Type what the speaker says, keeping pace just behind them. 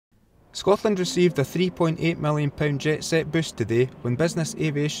Scotland received a £3.8 million jet set boost today when business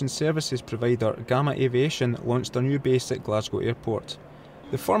aviation services provider Gama Aviation launched a new base at Glasgow Airport.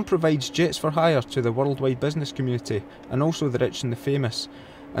 The firm provides jets for hire to the worldwide business community and also the rich and the famous,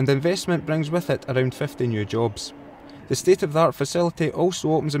 and investment brings with it around 50 new jobs. The state-of-the-art facility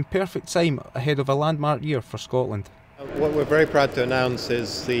also opens in perfect time ahead of a landmark year for Scotland. What we're very proud to announce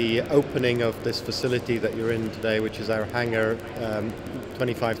is the opening of this facility that you're in today, which is our hangar,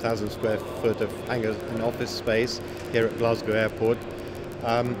 25,000 square foot of hangar and office space here at Glasgow Airport.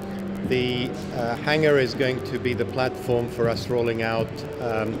 The hangar is going to be the platform for us rolling out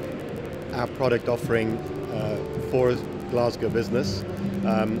our product offering for Glasgow business.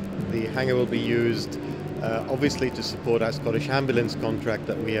 The hangar will be used obviously to support our Scottish ambulance contract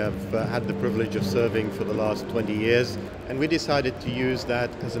that we have had the privilege of serving for the last 20 years, and we decided to use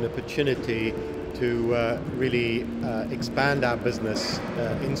that as an opportunity to really expand our business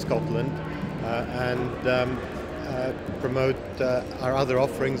in Scotland and promote our other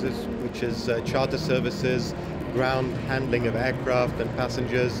offerings, which is charter services, ground handling of aircraft and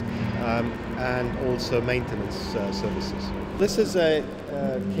passengers, and also maintenance services. This is a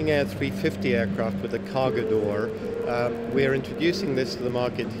King Air 350 aircraft with a cargo door. We are introducing this to the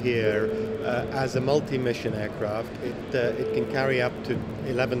market here as a multi-mission aircraft. It can carry up to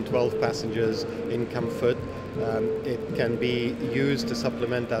 11-12 passengers in comfort. It can be used to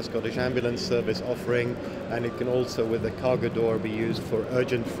supplement our Scottish ambulance service offering, and it can also, with the cargo door, be used for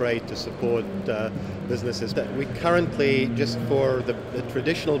urgent freight to support businesses. We currently, just for the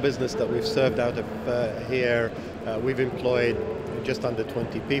traditional business that we've served out of here, we've employed just under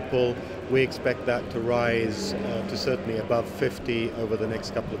 20 people. We expect that to rise to certainly above 50 over the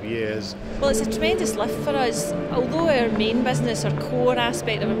next couple of years. Well, it's a tremendous lift for us. Although our main business, our core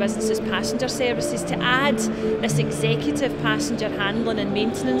aspect of our business is passenger services, to add this executive passenger handling and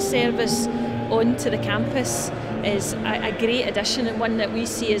maintenance service onto the campus is a great addition, and one that we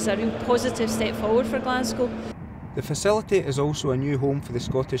see as a real positive step forward for Glasgow. The facility is also a new home for the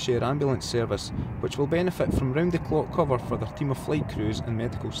Scottish Air Ambulance Service, which will benefit from round-the-clock cover for their team of flight crews and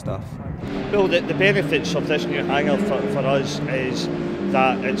medical staff. Well, the benefits of this new hangar for us is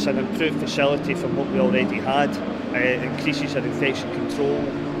that it's an improved facility from what we already had. It increases our infection control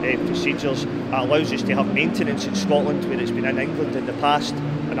procedures. It allows us to have maintenance in Scotland where it's been in England in the past,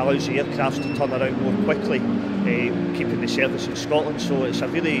 and allows the aircraft to turn around more quickly, keeping the service in Scotland. So it's a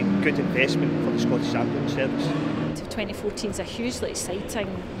really good investment for the Scottish Ambulance Service. 2014 is a hugely exciting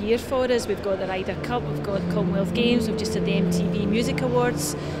year for us. We've got the Ryder Cup, we've got the Commonwealth Games, we've just had the MTV Music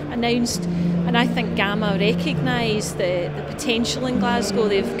Awards announced, and I think Gama recognise the potential in Glasgow.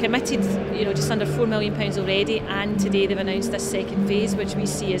 They've committed, just under £4 million already, and today they've announced this second phase, which we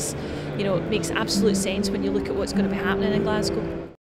see as, makes absolute sense when you look at what's going to be happening in Glasgow.